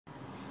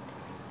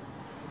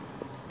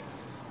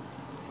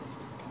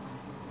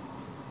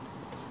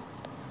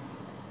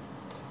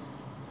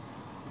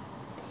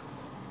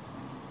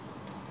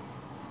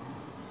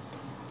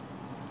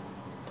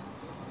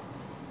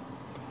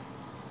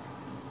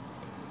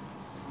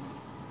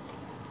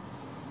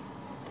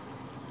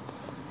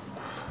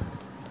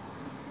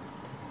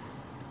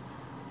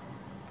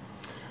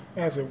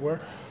as it were.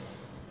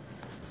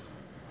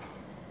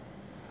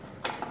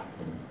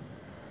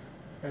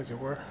 As it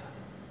were.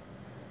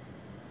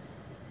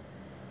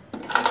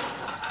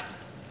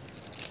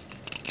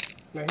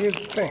 Now here's the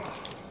thing.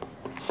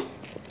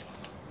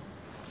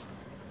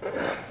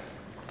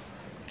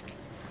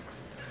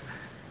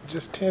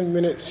 Just 10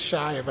 minutes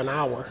shy of an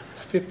hour,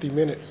 50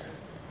 minutes.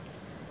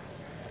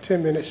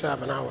 10 minutes shy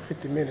of an hour,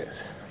 50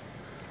 minutes.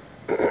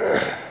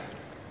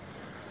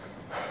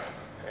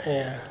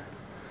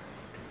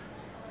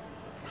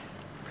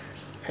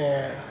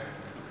 and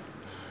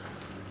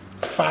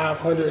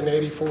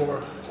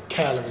 584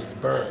 calories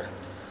burned,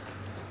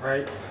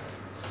 right?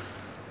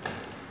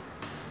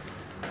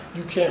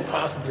 You can't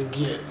possibly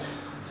get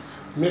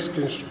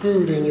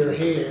misconstrued in your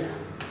head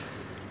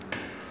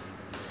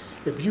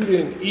if you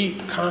didn't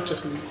eat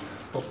consciously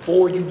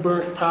before you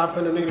burnt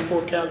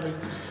 584 calories,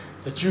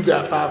 that you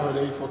got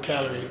 584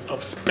 calories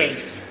of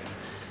space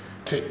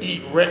to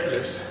eat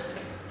reckless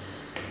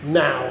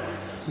now,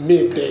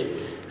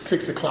 midday,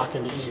 6 o'clock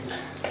in the evening.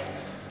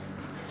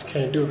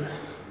 Can't do it.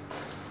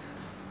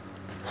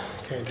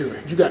 Can't do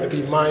it. You got to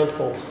be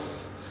mindful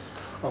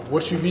of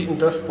what you've eaten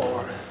thus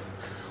far,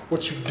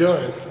 what you've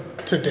done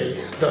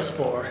today thus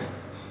far,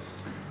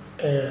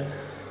 and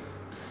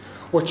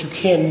what you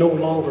can no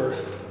longer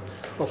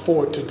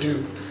afford to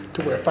do,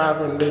 to where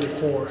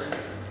 584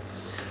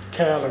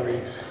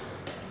 calories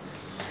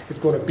is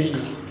going to be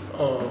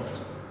of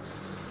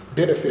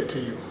benefit to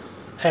you.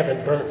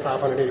 Having burnt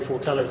 584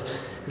 calories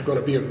is going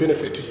to be a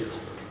benefit to you.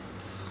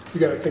 You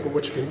got to think of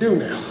what you can do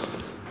now.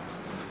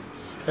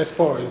 As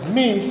far as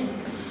me,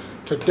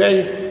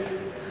 today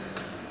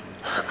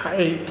I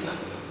ate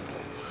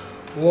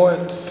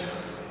once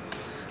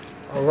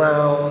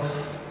around,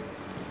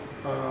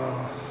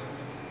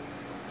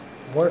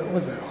 what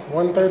was it,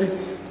 1:30?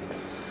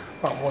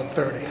 About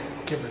 1:30,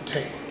 give or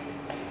take.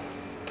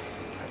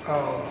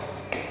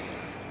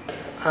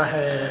 I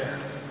had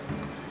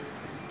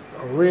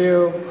a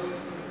rib,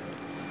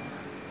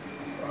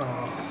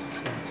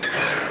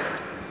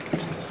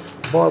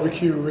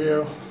 barbecue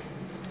rib,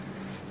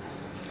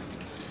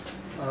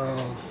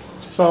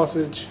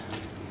 sausage,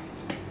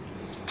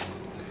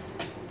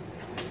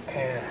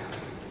 and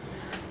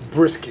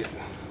brisket.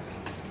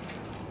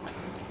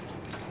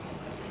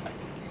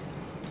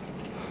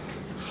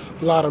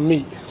 A lot of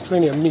meat,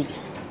 plenty of meat.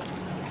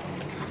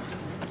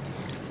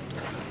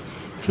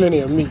 Plenty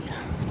of meat.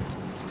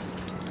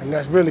 And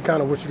that's really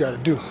kind of what you got to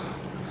do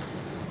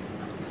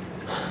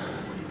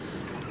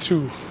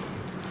to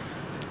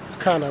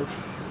kind of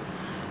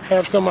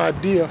have some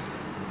idea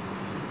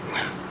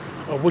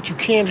of what you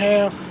can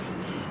have,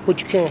 what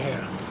you can't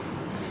have.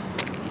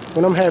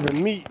 When I'm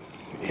having meat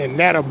in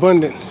that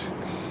abundance,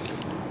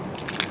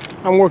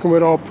 I'm working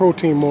with all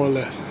protein more or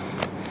less.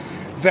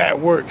 That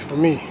works for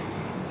me.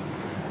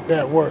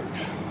 That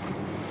works.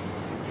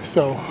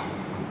 So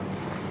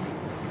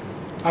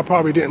I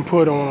probably didn't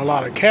put on a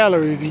lot of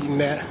calories eating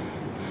that,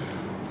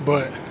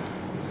 but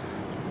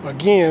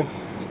again,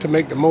 to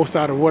make the most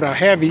out of what I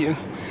have eaten,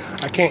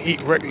 I can't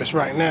eat reckless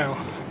right now.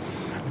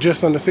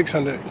 Just under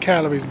 600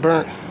 calories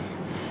burnt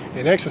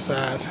in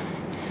exercise.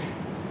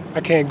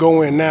 I can't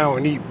go in now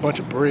and eat a bunch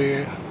of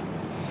bread,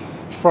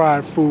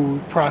 fried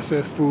food,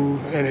 processed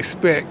food, and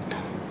expect,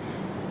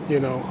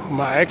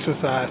 my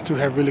exercise to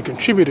have really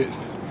contributed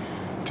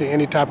to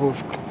any type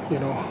of,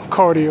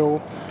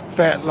 cardio,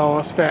 fat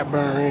loss, fat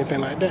burn, or anything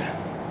like that.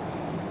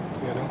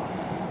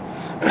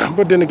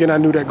 But then again, I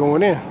knew that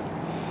going in.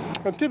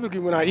 And typically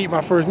when I eat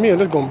my first meal,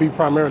 it's going to be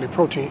primarily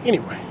protein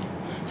anyway.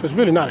 So it's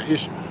really not an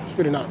issue. It's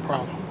really not a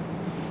problem.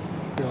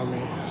 You know what I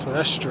mean? So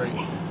that's straight.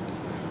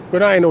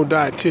 But I ain't no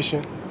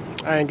dietitian.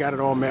 I ain't got it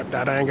all mapped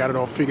out. I ain't got it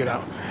all figured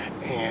out.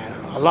 And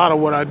a lot of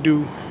what I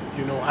do,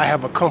 I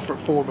have a comfort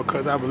for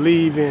because I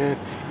believe in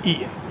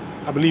eating.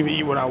 I believe in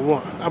eating what I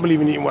want. I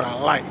believe in eating what I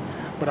like.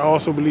 But I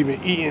also believe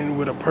in eating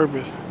with a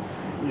purpose.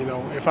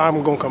 If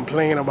I'm going to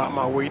complain about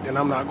my weight, then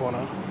I'm not going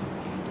to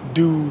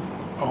do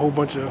a whole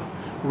bunch of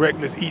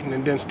reckless eating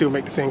and then still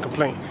make the same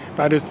complaint. If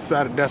I just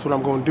decided that's what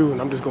I'm going to do and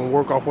I'm just going to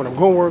work off what I'm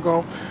going to work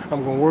off,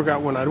 I'm going to work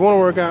out when I want to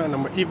work out, and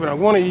I'm going to eat what I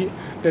want to eat,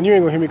 then you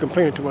ain't going to hear me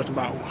complaining too much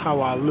about how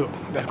I look.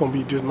 That's going to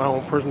be just my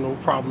own personal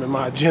problem and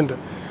my agenda,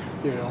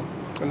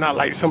 And not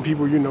like some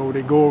people,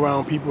 they go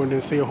around people and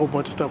then say a whole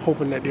bunch of stuff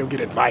hoping that they'll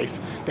get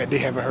advice that they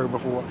haven't heard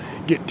before,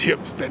 get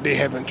tips that they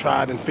haven't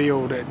tried and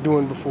failed at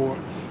doing before,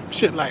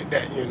 shit like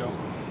that,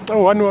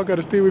 Oh, I know I got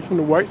to stay away from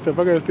the white stuff.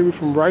 I got to stay away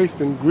from rice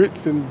and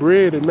grits and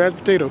bread and mashed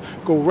potatoes.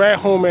 Go right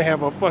home and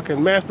have a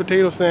fucking mashed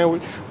potato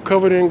sandwich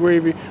covered in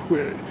gravy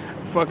with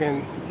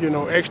fucking,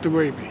 extra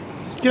gravy.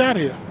 Get out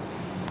of here.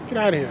 Get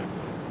out of here.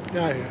 Get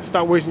out of here.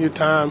 Stop wasting your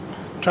time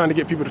trying to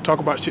get people to talk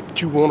about shit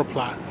that you won't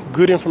apply.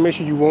 Good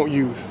information you won't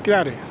use. Get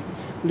out of here.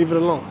 Leave it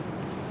alone.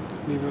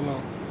 Leave it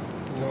alone.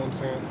 You know what I'm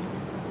saying?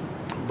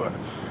 But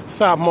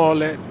aside from all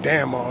that,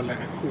 damn all that.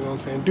 You know what I'm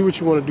saying? Do what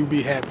you want to do.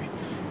 Be happy.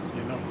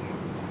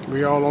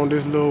 We all on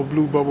this little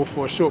blue bubble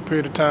for a short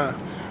period of time.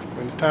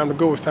 When it's time to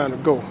go, it's time to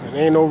go. And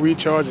there ain't no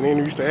recharge, and ain't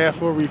no use to ask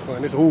for a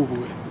refund. It's over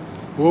with.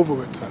 We're over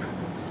with time.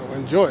 So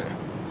enjoy it.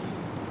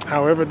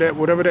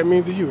 whatever that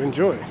means to you,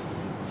 enjoy it.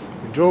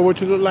 Enjoy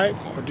what you look like,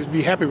 or just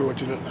be happy with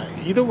what you look like.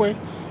 Either way,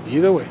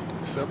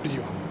 it's up to you.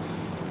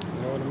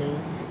 You know what I mean?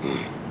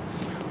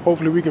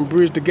 Hopefully we can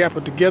bridge the gap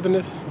of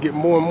togetherness, get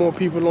more and more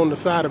people on the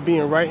side of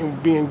being right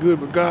and being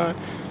good with God.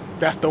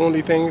 That's the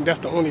only thing, that's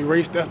the only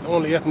race, that's the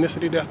only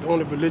ethnicity, that's the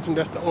only religion,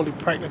 that's the only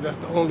practice, that's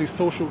the only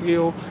social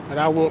ill that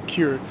I want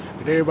cured.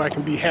 That everybody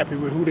can be happy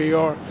with who they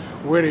are,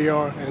 where they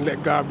are, and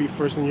let God be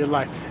first in your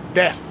life.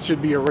 That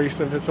should be a race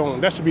of its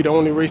own. That should be the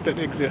only race that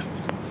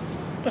exists.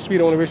 That should be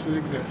the only race that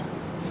exists.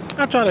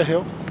 I try to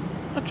help.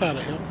 I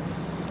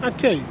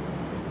tell you,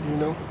 you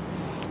know.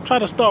 Try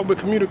to start with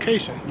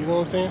communication, you know what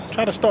I'm saying?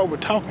 Try to start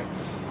with talking,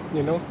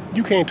 you know?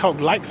 You can't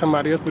talk like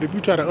somebody else, but if you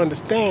try to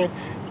understand,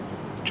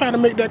 try to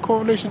make that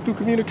correlation through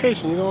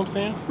communication, you know what I'm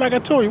saying? Like I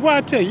told you, why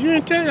I tell you? You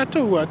didn't tell you? I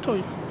told you what I told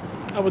you.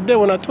 I was there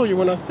when I told you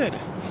when I said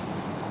it.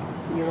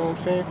 You know what I'm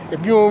saying?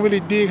 If you don't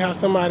really dig how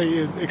somebody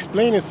is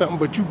explaining something,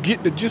 but you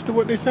get the gist of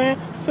what they're saying,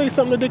 say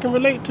something that they can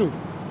relate to. You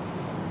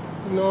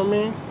know what I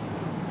mean?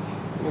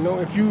 You know,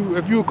 if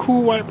you a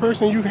cool white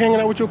person, you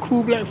hanging out with your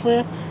cool black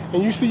friend,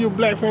 and you see your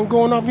black friend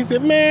going off, you say,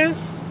 man,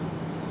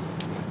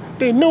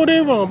 they know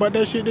they're wrong about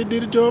that shit they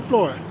did to George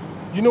Floyd.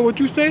 You know what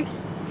you say?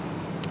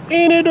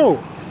 Ain't it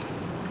though?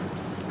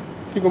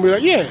 He gonna be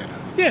like, yeah.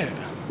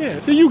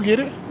 See, you get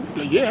it.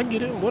 Like, yeah, I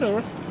get it.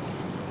 Whatever.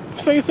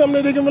 Say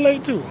something that they can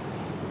relate to.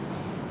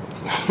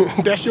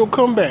 That's your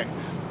comeback.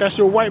 That's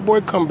your white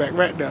boy comeback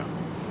right there.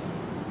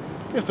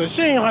 It's a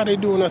shame how they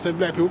doing us as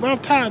black people, but I'm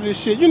tired of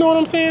this shit. You know what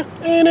I'm saying?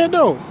 Ain't it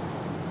though?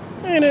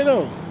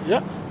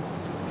 Yep.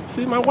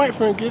 See, my white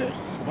friend get it.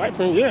 White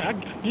friend, yeah, I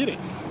get it.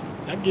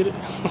 I get it.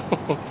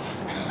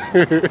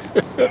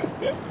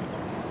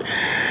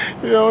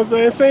 You know what I'm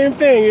saying? Same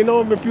thing, you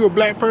know, if you're a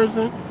black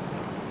person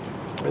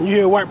and you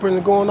hear a white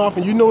person going off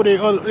and you know they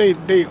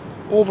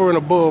over and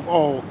above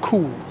all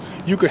cool.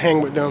 You can hang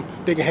with them,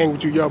 they can hang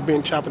with you, y'all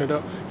been chopping it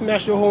up. And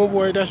that's your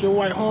homeboy, that's your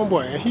white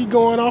homeboy. And he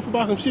going off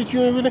about some shit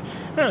you ain't really,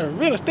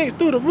 real estate's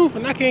through the roof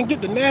and I can't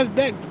get the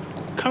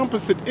NASDAQ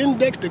composite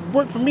index to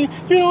work for me.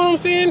 You know what I'm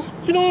saying?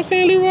 You know what I'm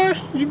saying, Leroy?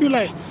 You be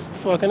like,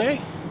 fucking A.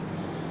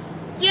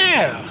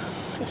 Yeah.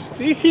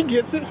 See, he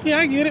gets it. Yeah,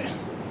 I get it.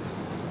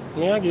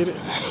 Yeah, I get it.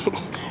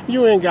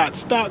 You ain't got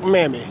stock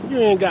mammy. You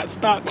ain't got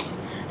stock.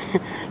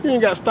 You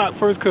ain't got stock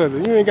first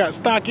cousin. You ain't got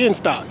stock in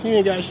stock. You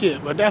ain't got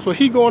shit. But that's what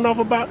he going off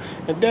about.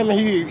 And damn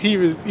it, he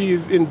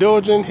is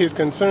indulging his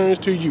concerns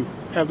to you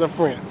as a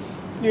friend.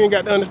 You ain't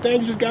got to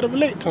understand. You just got to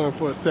relate to him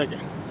for a second.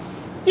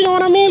 You know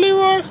what I mean,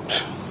 Leroy?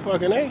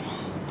 Fucking A.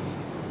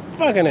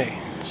 Fucking A.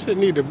 Shit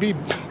need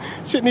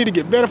to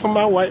get better for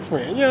my white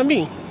friend. You know what I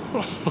mean?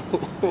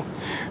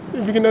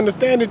 If we can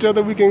understand each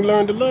other, we can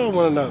learn to love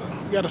one another.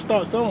 You got to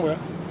start somewhere.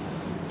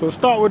 So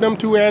start with them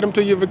two, add them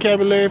to your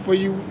vocabulary for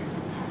you.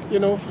 You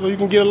know, so you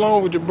can get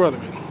along with your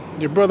brother.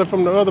 Your brother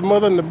from the other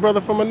mother and the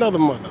brother from another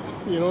mother.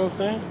 You know what I'm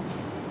saying?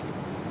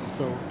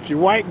 So if you're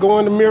white, go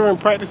in the mirror and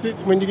practice it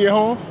when you get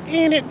home.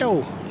 Ain't it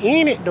though?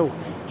 Ain't it though?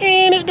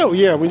 Ain't it though?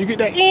 Yeah, when you get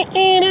that,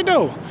 ain't it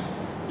though?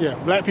 Yeah,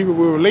 black people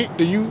will relate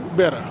to you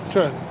better.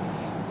 Trust me.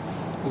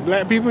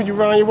 Black people, you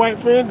around your white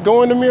friend,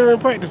 go in the mirror and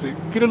practice it.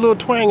 Get a little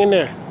twang in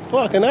there.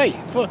 Fucking A.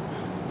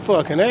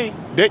 Fucking A.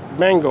 Dick,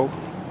 bango.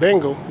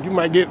 You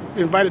might get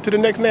invited to the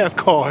next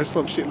NASCAR or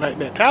some shit like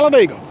that.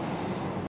 Talladega.